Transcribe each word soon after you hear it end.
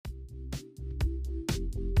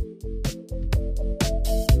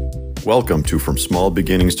Welcome to From Small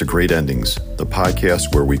Beginnings to Great Endings, the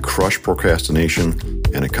podcast where we crush procrastination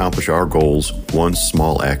and accomplish our goals one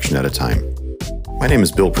small action at a time. My name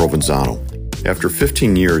is Bill Provenzano. After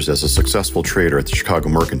 15 years as a successful trader at the Chicago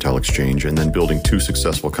Mercantile Exchange and then building two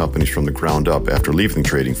successful companies from the ground up after leaving the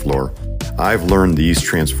trading floor, I've learned these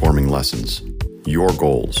transforming lessons. Your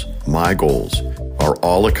goals, my goals, are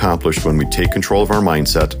all accomplished when we take control of our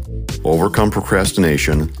mindset, overcome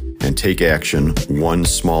procrastination, and take action one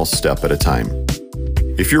small step at a time.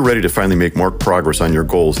 If you're ready to finally make more progress on your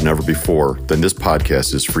goals than ever before, then this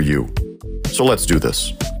podcast is for you. So let's do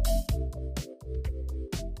this.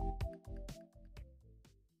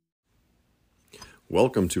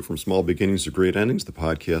 Welcome to From Small Beginnings to Great Endings, the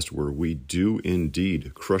podcast where we do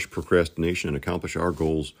indeed crush procrastination and accomplish our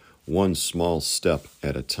goals one small step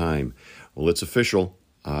at a time. Well, it's official.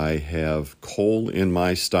 I have coal in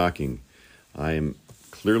my stocking. I am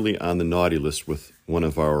clearly on the naughty list with one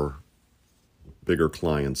of our bigger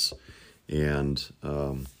clients, and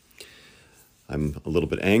I'm a little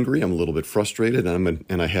bit angry. I'm a little bit frustrated,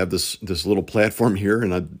 and I have this little platform here,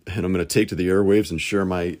 and I'm going to take to the airwaves and share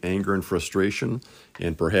my anger and frustration,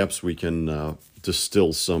 and perhaps we can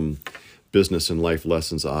distill some business and life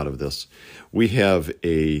lessons out of this. We have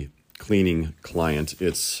a cleaning client.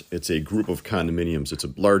 It's a group of condominiums. It's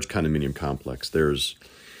a large condominium complex.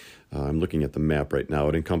 I'm looking at the map right now.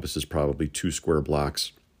 It encompasses probably 2 square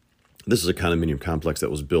blocks. This is a condominium complex that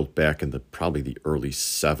was built back in probably the early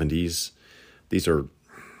 70s. They're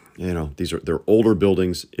older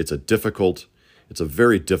buildings. It's a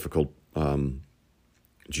very difficult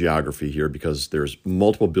geography here because there's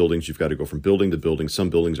multiple buildings. You've got to go from building to building. Some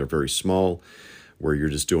buildings are very small, where you're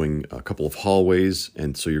just doing a couple of hallways,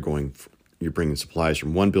 and so you're bringing supplies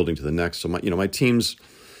from one building to the next. So my teams,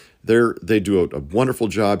 they do a wonderful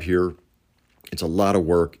job here. It's a lot of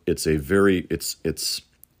work. The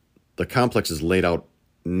complex is laid out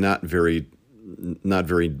not very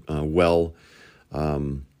well.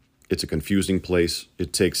 It's a confusing place.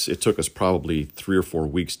 It took us probably 3 or 4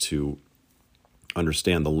 weeks to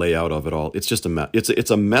understand the layout of it all. It's just a mess.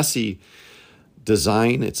 It's a messy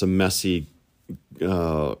design. It's a messy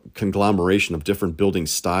conglomeration of different building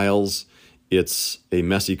styles. It's a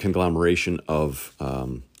messy conglomeration of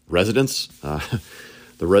residents.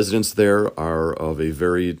 The residents there are of a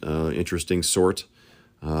very interesting sort.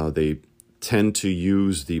 They tend to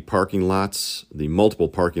use the multiple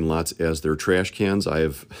parking lots, as their trash cans.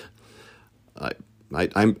 I'm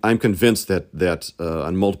convinced that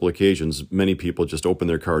on multiple occasions, many people just open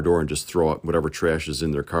their car door and just throw out whatever trash is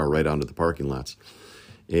in their car right onto the parking lots.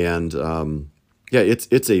 And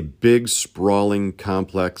it's a big, sprawling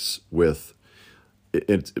complex with a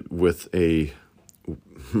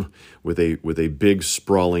big,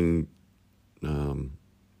 sprawling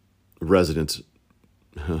resident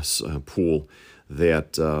pool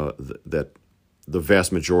that the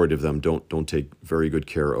vast majority of them don't take very good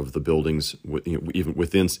care of the buildings, even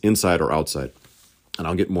within, inside or outside. And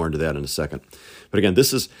I'll get more into that in a second. But again,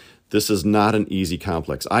 this is not an easy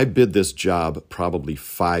complex. I bid this job probably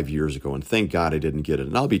 5 years ago, and thank God I didn't get it.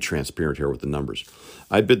 And I'll be transparent here with the numbers.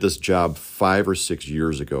 I bid this job 5 or 6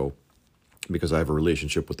 years ago because I have a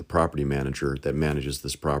relationship with the property manager that manages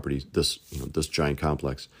this property, this giant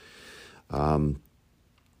complex.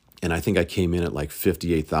 And I think I came in at like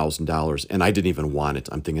 $58,000, and I didn't even want it.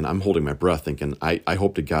 I'm holding my breath thinking, I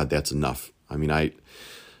hope to God that's enough. I mean, I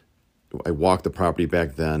walked the property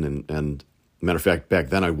back then, and matter of fact, back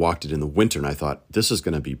then I walked it in the winter, and I thought, this is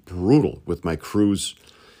going to be brutal with my crews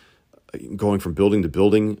going from building to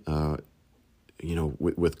building,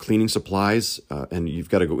 with cleaning supplies, and you've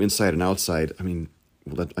got to go inside and outside. I mean,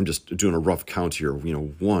 I'm just doing a rough count here.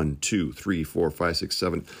 1, 2, 3, 4, 5, 6,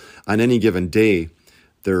 7. On any given day,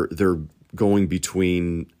 they're going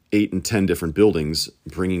between 8 and 10 different buildings,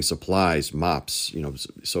 bringing supplies, mops,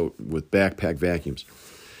 so with backpack vacuums.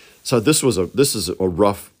 So this is a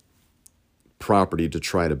rough property to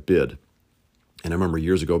try to bid. And I remember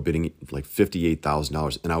years ago bidding like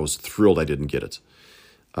 $58,000, and I was thrilled I didn't get it.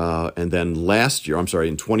 And then in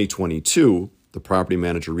 2022, the property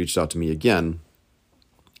manager reached out to me again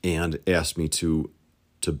and asked me to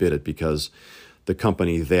bid it because the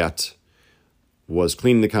company that was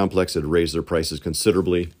cleaning the complex had raised their prices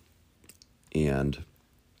considerably, and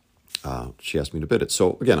she asked me to bid it.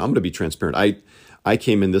 So again, I'm going to be transparent. I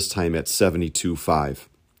came in this time at $72,500,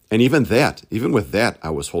 and even with that, I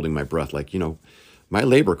was holding my breath. Like, my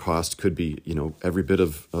labor cost could be every bit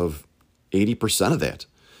of 80% of that.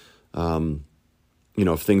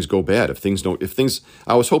 If things go bad,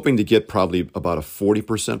 I was hoping to get probably about a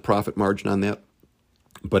 40% profit margin on that,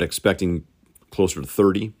 but expecting closer to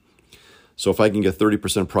 30. So if I can get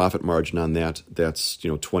 30% profit margin on that, that's,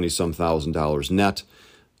 20 some $1,000 net,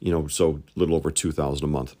 so a little over 2,000 a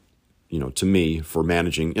month, to me for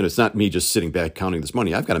managing. And it's not me just sitting back counting this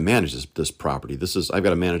money. I've got to manage this property. I've got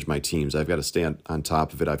to manage my teams. I've got to stay on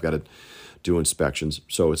top of it. I've got to do inspections.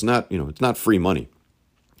 So it's not free money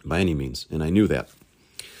by any means. And I knew that.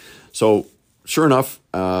 So sure enough,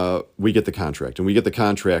 we get the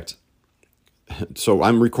contract. So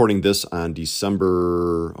I'm recording this on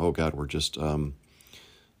December, we're just,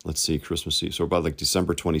 Christmas Eve. So about like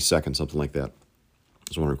December 22nd, something like that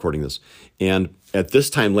is when I'm recording this. And at this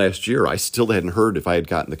time last year, I still hadn't heard if I had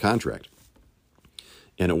gotten the contract.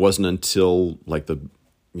 And it wasn't until like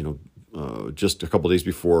just a couple of days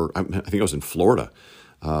before, I think I was in Florida.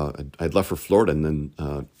 I'd left for Florida, and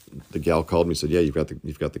then the gal called me and said, "Yeah, you've got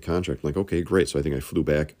the contract." I'm like, okay, great. So I think I flew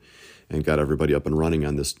back and got everybody up and running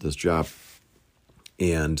on this job.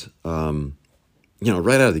 And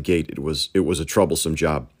right out of the gate, it was a troublesome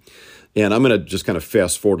job. And I'm going to just kind of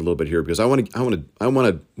fast forward a little bit here because I want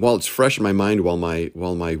to while it's fresh in my mind, while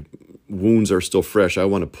my wounds are still fresh, I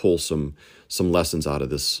want to pull some lessons out of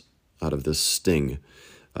this sting.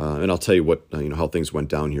 And I'll tell you how things went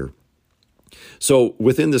down here. So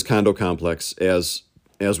within this condo complex, as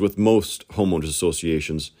with most homeowners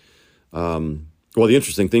associations, the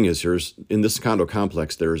interesting thing is in this condo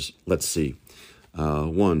complex, there's, let's see,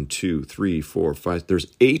 1, 2, 3, 4, 5. There's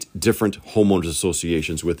 8 different homeowners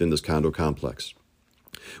associations within this condo complex,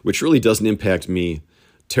 which really doesn't impact me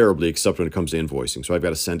terribly, except when it comes to invoicing. So I've got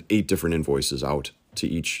to send 8 different invoices out to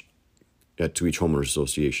each homeowners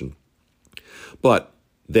association. But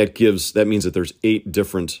that means that there's 8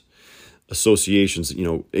 different associations,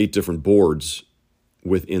 8 different boards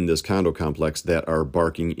within this condo complex that are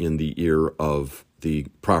barking in the ear of the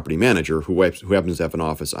property manager who happens to have an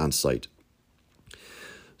office on site.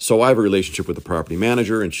 So I have a relationship with the property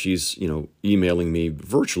manager, and she's, emailing me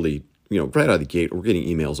virtually, right out of the gate. We're getting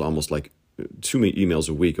emails almost like 2 emails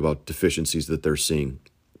a week about deficiencies that they're seeing.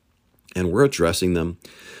 And we're addressing them.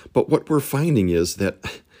 But what we're finding is that,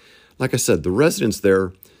 like I said, the residents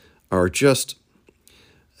there are just,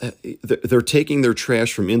 they're taking their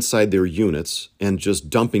trash from inside their units and just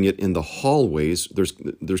dumping it in the hallways.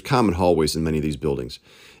 There's common hallways in many of these buildings.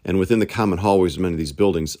 And within the common hallways of many of these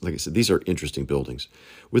buildings, like I said, these are interesting buildings.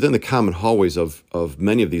 Within the common hallways of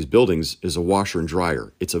many of these buildings is a washer and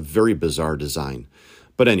dryer. It's a very bizarre design.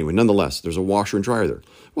 But anyway, nonetheless, there's a washer and dryer there.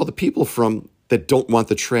 Well, the people that don't want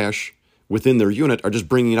the trash within their unit are just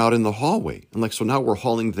bringing it out in the hallway. And so now we're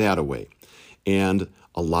hauling that away. And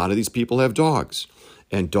a lot of these people have dogs.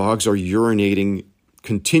 And dogs are urinating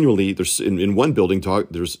continually. There's in one building,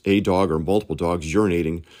 there's a dog or multiple dogs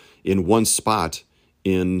urinating in one spot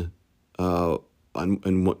in one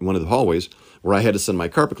of the hallways, where I had to send my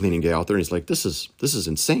carpet cleaning guy out there, and he's like, "This is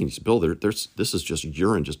insane." He said, "Bill, this is just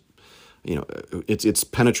urine. Just it's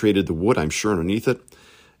penetrated the wood, I'm sure, underneath it."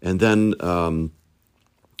 And then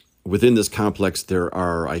within this complex, there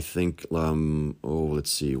are, I think,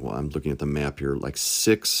 let's see. Well, I'm looking at the map here, like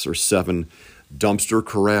 6 or 7 dumpster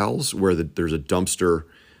corrals where there's a dumpster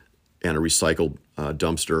and a recycled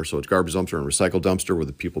dumpster. So it's garbage dumpster and a recycled dumpster where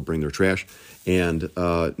the people bring their trash. And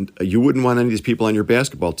you wouldn't want any of these people on your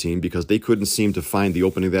basketball team because they couldn't seem to find the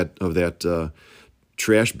opening of that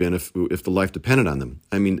trash bin if the life depended on them.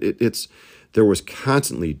 I mean, there was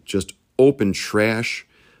constantly just open trash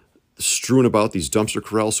strewn about these dumpster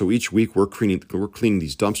corrals. So each week we're cleaning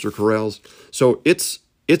these dumpster corrals. So it's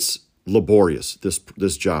laborious,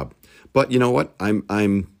 this job. But you know what?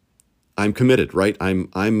 I'm committed, right?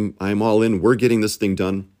 I'm all in. We're getting this thing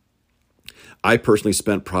done. I personally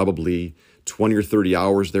spent probably 20 or 30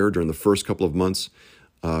 hours there during the first couple of months,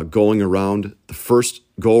 going around. The first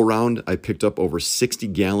go around, I picked up over 60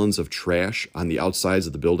 gallons of trash on the outsides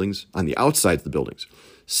of the buildings.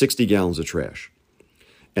 60 gallons of trash.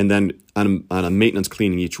 And then on a maintenance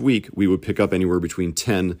cleaning each week, we would pick up anywhere between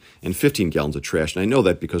 10 and 15 gallons of trash. And I know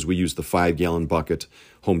that because we use the 5-gallon bucket,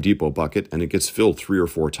 Home Depot bucket, and it gets filled 3 or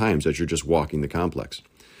 4 times as you're just walking the complex.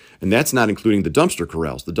 And that's not including the dumpster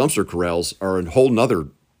corrals. The dumpster corrals are a whole nother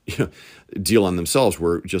deal on themselves,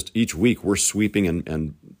 where just each week we're sweeping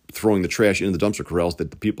and throwing the trash into the dumpster corrals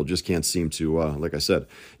that the people just can't seem to, like I said,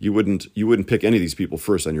 you wouldn't pick any of these people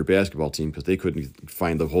first on your basketball team because they couldn't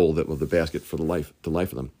find the hole of the basket for the life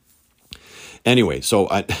of them. Anyway, so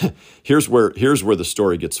here's where the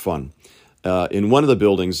story gets fun. In one of the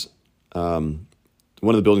buildings in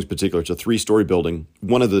particular, it's a 3-story building,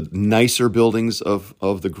 one of the nicer buildings of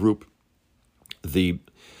the group. The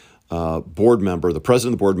board member, the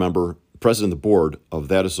president of the board of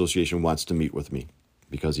that association wants to meet with me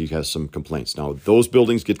because he has some complaints. Now, those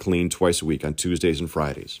buildings get cleaned twice a week on Tuesdays and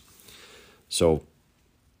Fridays. So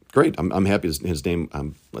great. I'm happy. His name,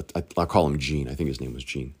 I'll call him Gene. I think his name was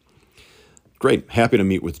Gene. Great. Happy to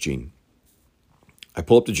meet with Gene. I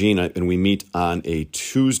pull up to Gene and we meet on a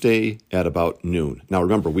Tuesday at about noon. Now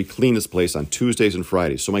remember, we clean this place on Tuesdays and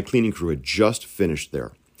Fridays, so my cleaning crew had just finished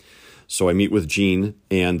there. So I meet with Gene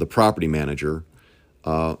and the property manager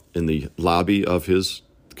in the lobby of his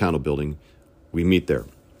condo building. We meet there.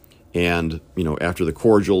 And, after the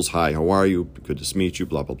cordials, hi, how are you? Good to meet you,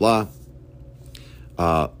 blah, blah, blah.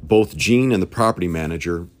 Both Gene and the property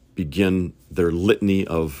manager begin their litany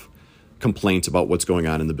of complaints about what's going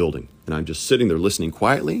on in the building. And I'm just sitting there listening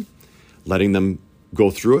quietly, letting them go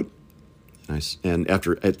through it. And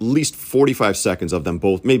after at least 45 seconds of them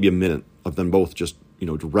both, maybe a minute of them both just,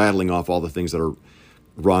 rattling off all the things that are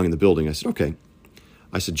wrong in the building, I said, okay.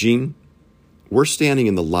 I said, Gene, we're standing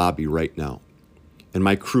in the lobby right now, and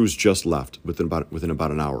my crew's just left within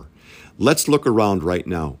about an hour. Let's look around right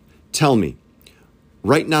now. Tell me,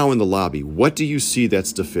 right now in the lobby, what do you see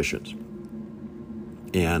that's deficient?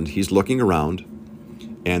 And he's looking around,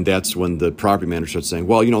 and that's when the property manager starts saying,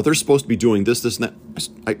 well, they're supposed to be doing this, and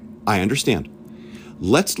that. I understand.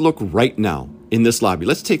 Let's look right now in this lobby.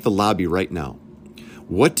 Let's take the lobby right now.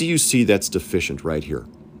 What do you see that's deficient right here?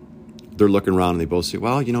 They're looking around, and they both say,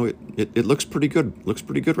 well, it looks pretty good. Looks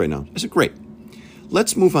pretty good right now. I said, great.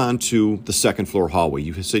 Let's move on to the second floor hallway.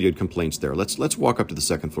 You said you had complaints there. Let's walk up to the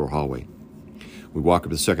second floor hallway. We walk up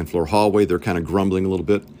to the second floor hallway. They're kind of grumbling a little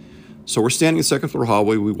bit. So we're standing in the second floor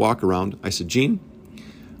hallway. We walk around. I said, Gene,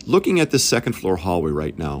 looking at this second floor hallway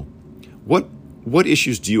right now, what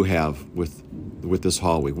issues do you have with this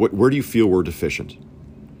hallway? Where do you feel we're deficient?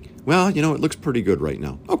 Well, it looks pretty good right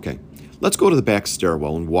now. Okay, let's go to the back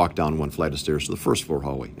stairwell and walk down one flight of stairs to the first floor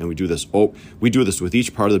hallway. And we do this. We do this with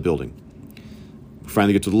each part of the building. We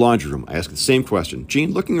finally get to the laundry room. I ask the same question.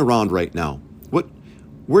 Gene, looking around right now,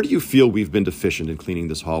 where do you feel we've been deficient in cleaning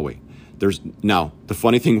this hallway? Now, the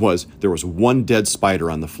funny thing was, there was one dead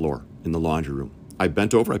spider on the floor in the laundry room. I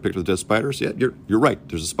bent over, I picked up the dead spider. I said, yeah, you're right.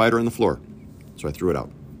 There's a spider on the floor. So I threw it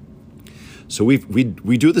out. So we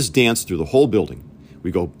do this dance through the whole building.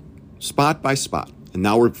 We go spot by spot. And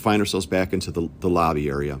now we find ourselves back into the lobby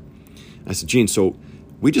area. I said, Gene, so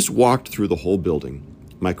we just walked through the whole building.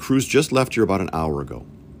 My crew's just left here about an hour ago.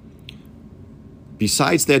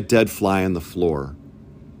 Besides that dead fly on the floor,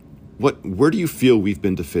 where do you feel we've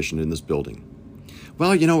been deficient in this building?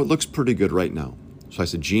 Well, it looks pretty good right now. So I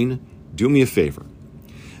said, Gene, do me a favor.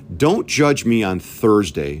 Don't judge me on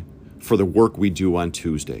Thursday for the work we do on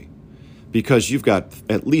Tuesday, because you've got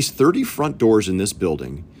at least 30 front doors in this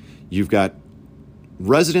building. You've got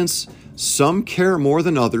residents, some care more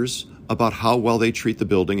than others about how well they treat the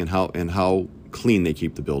building and how clean they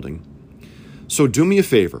keep the building. So do me a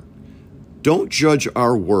favor. Don't judge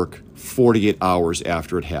our work 48 hours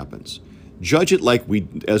after it happens. Judge it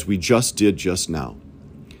as we just did just now.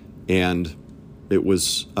 And it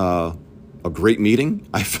was a great meeting.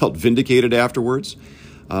 I felt vindicated afterwards,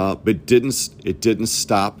 but it didn't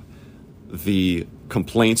stop the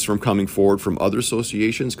complaints from coming forward from other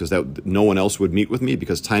associations, because no one else would meet with me,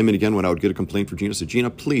 because time and again when I would get a complaint from Gina, I said, Gina,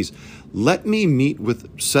 please let me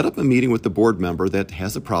set up a meeting with the board member that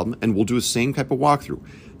has the problem, and we'll do the same type of walkthrough.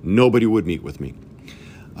 Nobody would meet with me.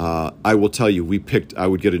 I will tell you, I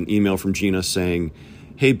would get an email from Gina saying,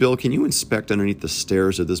 hey, Bill, can you inspect underneath the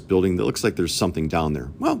stairs of this building? It looks like there's something down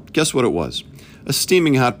there. Well, guess what it was? A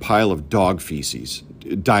steaming hot pile of dog feces,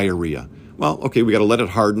 diarrhea. Well, okay, we got to let it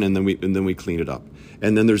harden, and then we clean it up.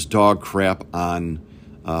 And then there's dog crap on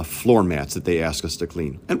floor mats that they ask us to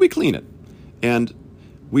clean, and we clean it. And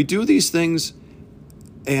we do these things,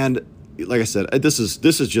 and like I said, this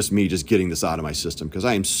is just me just getting this out of my system, because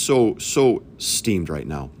I am so steamed right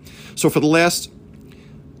now. So certainly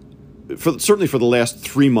for the last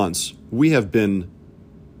 3 months, we have been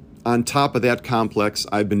on top of that complex.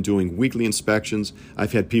 I've been doing weekly inspections.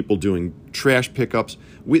 I've had people doing trash pickups.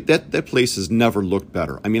 That place has never looked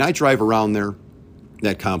better. I mean, I drive around there,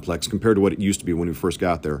 that complex, compared to what it used to be when we first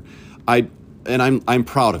got there. I'm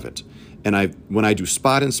proud of it. And when I do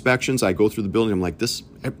spot inspections, I go through the building. I'm like, this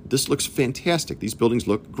looks fantastic. These buildings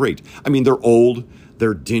look great. I mean, they're old,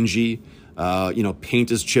 they're dingy.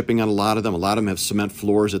 Paint is chipping on a lot of them. A lot of them have cement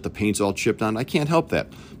floors that the paint's all chipped on. I can't help that.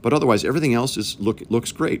 But otherwise, everything else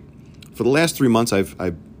looks great. For the last 3 months,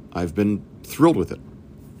 I've been thrilled with it.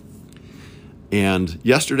 And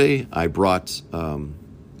yesterday, I brought.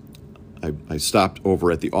 I stopped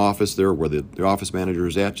over at the office there, where the office manager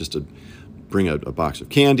is at, just to bring a box of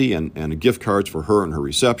candy and a gift cards for her and her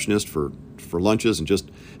receptionist for lunches, and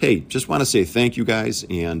just want to say thank you guys.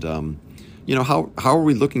 And how are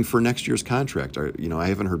we looking for next year's contract? I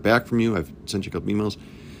haven't heard back from you. I've sent you a couple emails.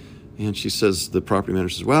 And she says, the property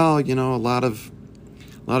manager says, well, a lot of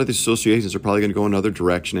these associations are probably going to go another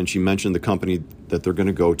direction. And she mentioned the company that they're going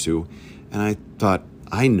to go to. And I thought,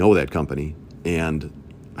 I know that company, and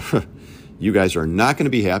you guys are not going to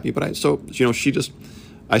be happy. But I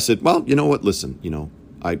said, well, you know what? Listen,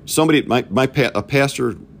 a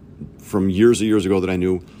pastor from years and years ago that I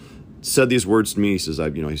knew said these words to me. He says,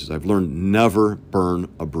 I've learned never burn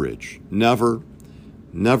a bridge. Never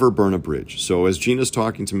burn a bridge. So as Gina's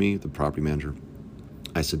talking to me, the property manager,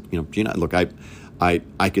 I said, Gina, look, I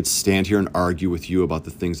could stand here and argue with you about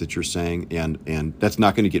the things that you're saying, and that's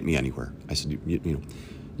not going to get me anywhere. I said,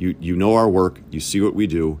 you know our work, you see what we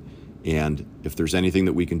do, and if there's anything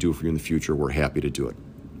that we can do for you in the future, we're happy to do it.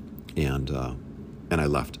 And I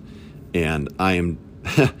left. And I am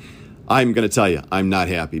I'm going to tell you, I'm not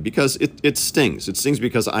happy because it stings. It stings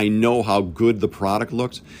because I know how good the product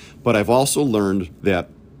looked, but I've also learned that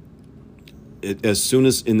as soon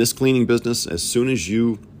as in this cleaning business, as soon as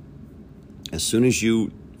you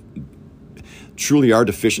truly are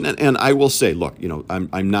deficient, and I will say, look,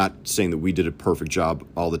 I'm not saying that we did a perfect job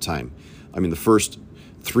all the time. I mean, the first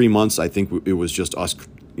 3 months, I think it was just us,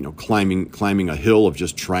 climbing a hill of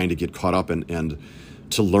just trying to get caught up and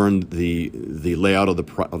to learn the layout of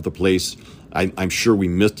the place. I'm sure we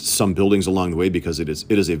missed some buildings along the way because it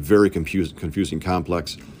is a very confusing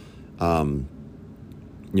complex.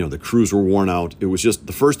 The crews were worn out. It was just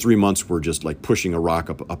the first 3 months were just like pushing a rock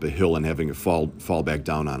up a hill and having it fall back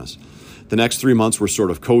down on us. The next 3 months were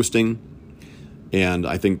sort of coasting, and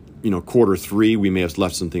I think quarter 3 we may have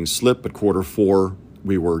left some things slip, but quarter 4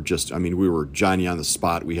 we were Johnny on the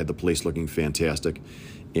spot. We had the place looking fantastic,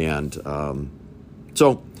 and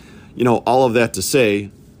so all of that to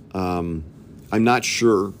say, I'm not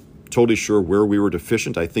totally sure where we were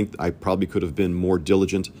deficient. I think I probably could have been more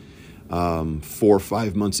diligent 4 or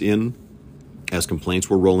 5 months in, as complaints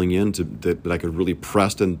were rolling in, that I could really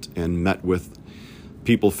pressed and met with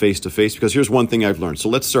people face to face. Because here's one thing I've learned. So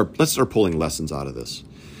let's start pulling lessons out of this.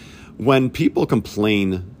 When people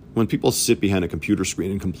complain, when people sit behind a computer screen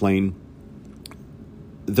and complain,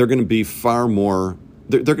 they're going to be far more.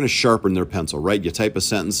 They're going to sharpen their pencil, right? You type a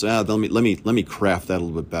sentence, let me craft that a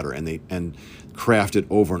little bit better, and craft it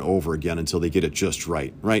over and over again until they get it just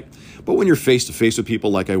right? But when you're face to face with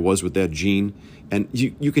people, like I was with that Gene, and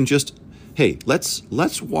you can just, hey, let's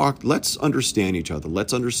understand each other.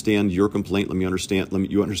 Let's understand your complaint.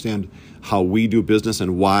 You understand how we do business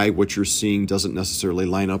and why what you're seeing doesn't necessarily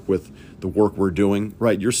line up with the work we're doing,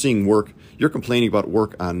 right? You're seeing work. You're complaining about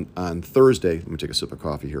work on Thursday. Let me take a sip of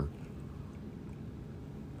coffee here.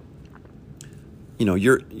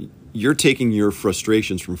 You're taking your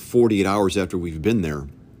frustrations from 48 hours after we've been there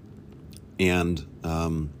and,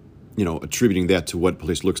 attributing that to what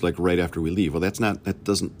place looks like right after we leave. Well, that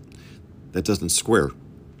doesn't square.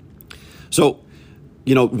 So,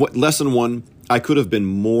 lesson 1, I could have been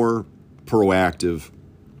more proactive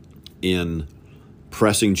in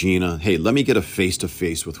pressing Gina. Hey, let me get a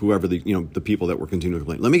face-to-face with whoever the people that were continuing to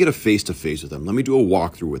complain. Let me get a face-to-face with them. Let me do a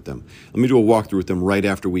walkthrough with them. Let me do a walkthrough with them right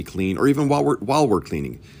after we clean, or even while we're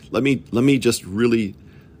cleaning. Let me just really.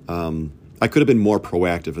 I could have been more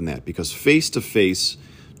proactive in that, because face-to-face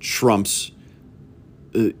trumps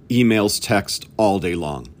emails, text all day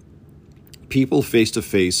long. People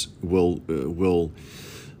face-to-face will.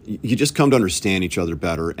 You just come to understand each other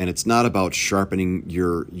better, and it's not about sharpening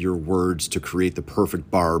your words to create the perfect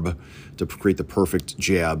barb, to create the perfect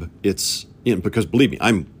jab. It's because believe me,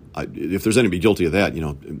 if there's anybody guilty of that,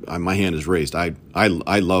 my hand is raised. I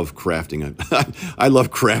love crafting I love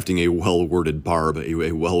crafting a well-worded barb,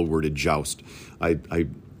 a well-worded joust. I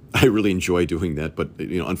really enjoy doing that, but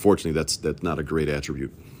unfortunately that's not a great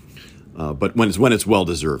attribute. But when it's well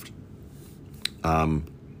deserved.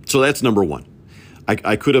 So that's number 1.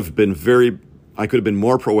 I could have been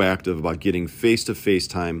more proactive about getting face-to-face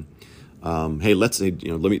time. Hey, let's say,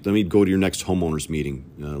 let me go to your next homeowners meeting.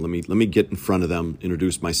 Let me get in front of them,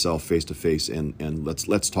 introduce myself face-to-face, and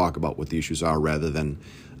let's talk about what the issues are rather than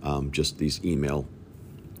just these email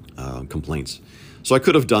complaints. So I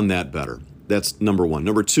could have done that better. That's number 1.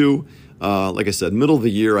 Number 2, like I said, middle of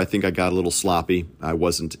the year, I think I got a little sloppy. I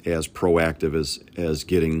wasn't as proactive as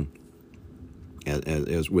getting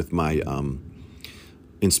as with my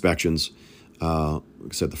inspections. Like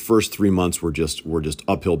I said, the first 3 months were just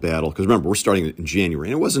uphill battle, because remember, we're starting in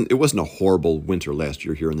January, and it wasn't a horrible winter last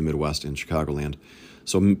year here in the Midwest in Chicagoland.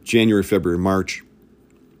 So January, February, March,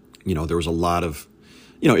 there was a lot of,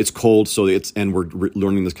 it's cold, and we're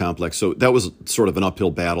learning this complex. So that was sort of an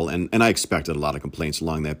uphill battle, and I expected a lot of complaints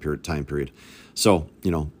along that time period. So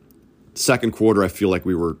Second quarter, I feel like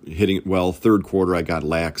we were hitting it well. Third quarter, I got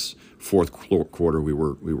lax. Fourth quarter, we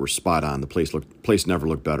were spot on. The place never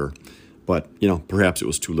looked better, but perhaps it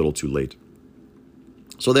was too little, too late.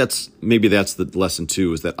 So maybe that's the lesson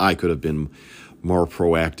too, is that I could have been more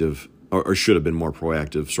proactive, or should have been more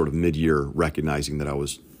proactive, sort of mid-year, recognizing that I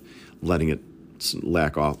was letting it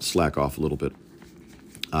slack off a little bit.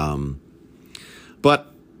 But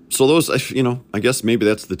so those, I guess maybe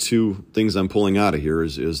that's the two things I'm pulling out of here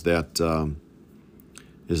is that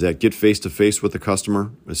get face to face with the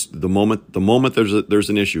customer. It's the moment there's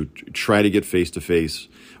an issue, try to get face to face,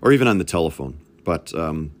 or even on the telephone. But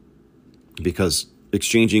because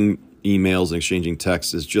exchanging emails and exchanging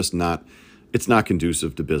texts is just not, it's not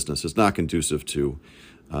conducive to business. It's not conducive to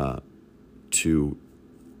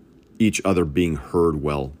each other being heard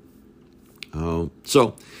well.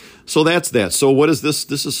 So that's that. So what is this?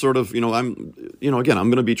 This is sort of, again, I'm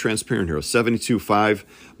going to be transparent here.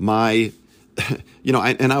 72.5,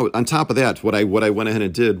 on top of that, what I went ahead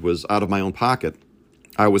and did was, out of my own pocket,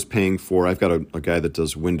 I was paying for, I've got a guy that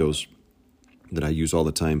does windows that I use all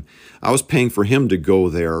the time. I was paying for him to go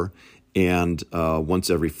there and once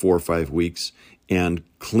every 4 or 5 weeks and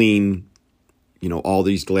clean, all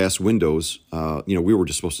these glass windows. We were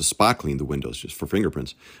just supposed to spot clean the windows just for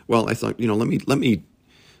fingerprints. Well, I thought, let me.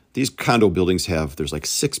 These condo buildings there's like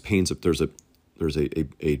 6 panes. There's a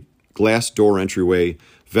glass door entryway,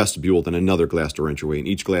 vestibule, then another glass door entryway, and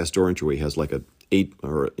each glass door entryway has like a 8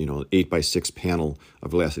 by 6 panel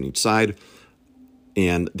of glass on each side.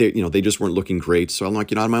 And they just weren't looking great. So I'm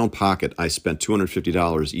like, out of my own pocket, I spent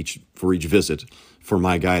 $250 for each visit for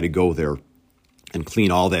my guy to go there and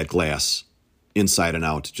clean all that glass inside and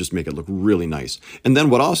out to just make it look really nice. And then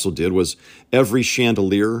what I also did was every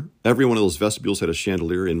one of those vestibules had a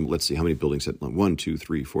chandelier. And let's see, how many buildings had 1, 2,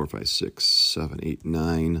 3, 4, 5, 6, 7, 8,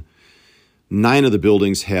 9. 9 of the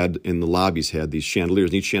buildings in the lobbies had these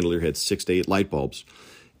chandeliers, and each chandelier had 6 to 8 light bulbs.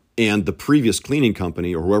 And the previous cleaning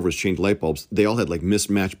company, or whoever was changed light bulbs, they all had like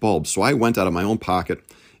mismatched bulbs. So I went out of my own pocket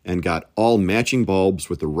and got all matching bulbs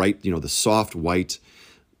with the right, the soft white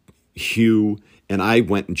hue. And I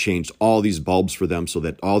went and changed all these bulbs for them so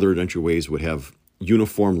that all their entryways would have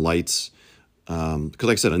uniform lights. Because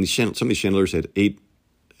like I said, on some of these chandeliers had eight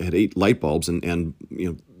light bulbs, and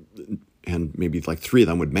maybe like 3 of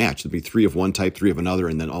them would match. There'd be 3 of one type, 3 of another,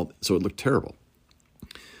 and then so it looked terrible.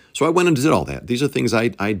 So I went and did all that. These are things I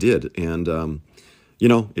did, and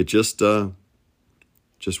it just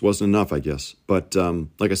wasn't enough, I guess. But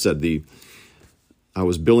like I said, I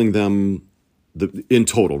was billing them in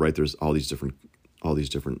total, right? There's all these different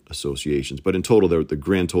associations, but in total, the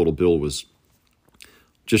grand total bill was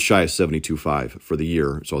just shy of $72.5 for the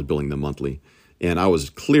year. So I was billing them monthly, and I was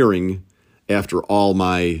clearing, after all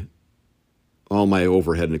my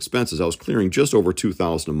overhead and expenses, I was clearing just over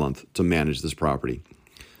 $2,000 a month to manage this property.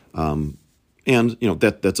 And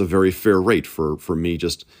that's a very fair rate for me,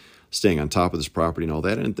 just staying on top of this property and all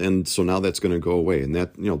that. And so now that's going to go away. And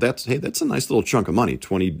that's a nice little chunk of money,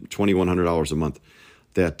 $2,100 a month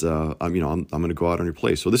that, I'm going to go out and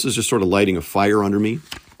replace. So this is just sort of lighting a fire under me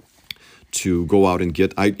to go out and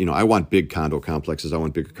get, I want big condo complexes. I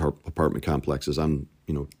want big apartment complexes.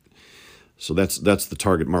 So that's the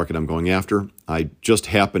target market I'm going after. I just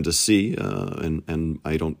happened to see, and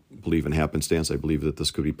I don't believe in happenstance. I believe that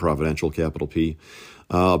this could be providential, capital P.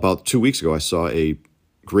 About 2 weeks ago, I saw a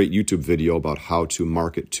great YouTube video about how to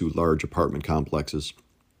market to large apartment complexes.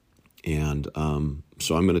 And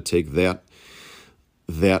so I'm going to take that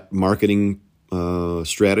marketing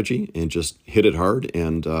strategy and just hit it hard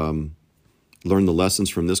and learn the lessons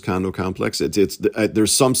from this condo complex.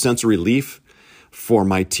 There's some sense of relief for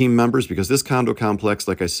my team members, because this condo complex,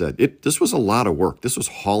 like I said, this was a lot of work. This was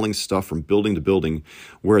hauling stuff from building to building,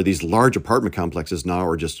 where these large apartment complexes now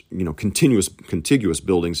are just contiguous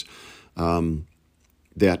buildings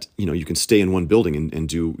that you can stay in one building and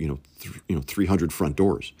do 300 front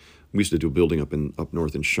doors. We used to do a building up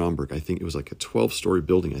north in Schaumburg. I think it was like a 12-story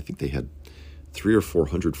building. I think they had 300 or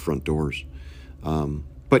 400 front doors.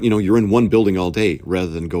 But you're in one building all day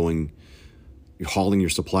rather than hauling your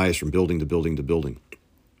supplies from building to building to building.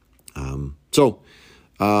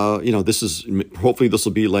 Hopefully this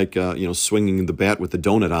will be like, swinging the bat with the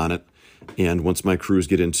donut on it. And once my crews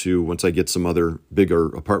once I get some other bigger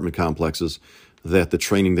apartment complexes, that the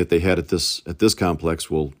training that they had at this complex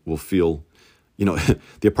will feel, the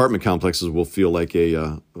apartment complexes will feel like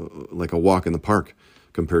a walk in the park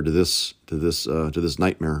compared to this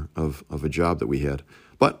nightmare of a job that we had.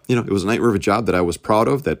 But, it was a nightmare of a job that I was proud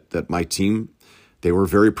of, that my team, they were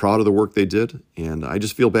very proud of the work they did, and I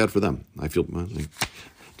just feel bad for them. I feel,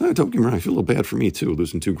 No, don't get me wrong. I feel a little bad for me too,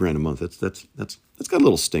 losing $2,000 a month. That's got a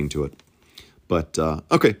little sting to it. But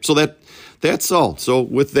okay, so that's all. So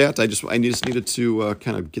with that, I just needed to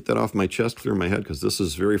kind of get that off my chest, clear my head, because this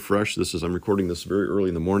is very fresh. I'm recording this very early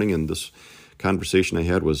in the morning, and this conversation I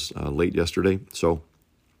had was late yesterday. So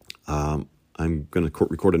I'm going to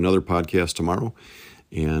record another podcast tomorrow,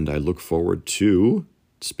 and I look forward to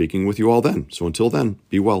speaking with you all then. So until then,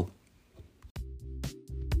 be well.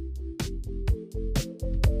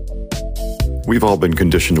 We've all been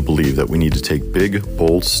conditioned to believe that we need to take big,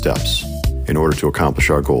 bold steps in order to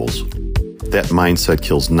accomplish our goals. That mindset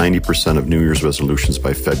kills 90% of New Year's resolutions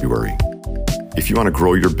by February. If you want to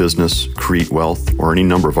grow your business, create wealth, or any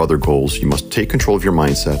number of other goals, you must take control of your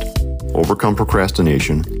mindset, overcome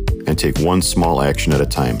procrastination, and take one small action at a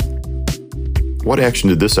time. What action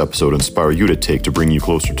did this episode inspire you to take to bring you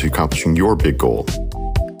closer to accomplishing your big goal?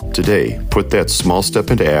 Today, put that small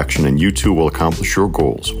step into action and you too will accomplish your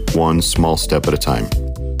goals, one small step at a time.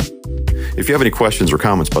 If you have any questions or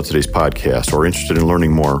comments about today's podcast or are interested in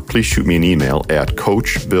learning more, please shoot me an email at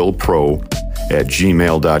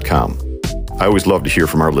coachbillpro@gmail.com. I always love to hear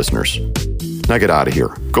from our listeners. Now get out of here.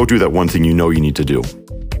 Go do that one thing you know you need to do.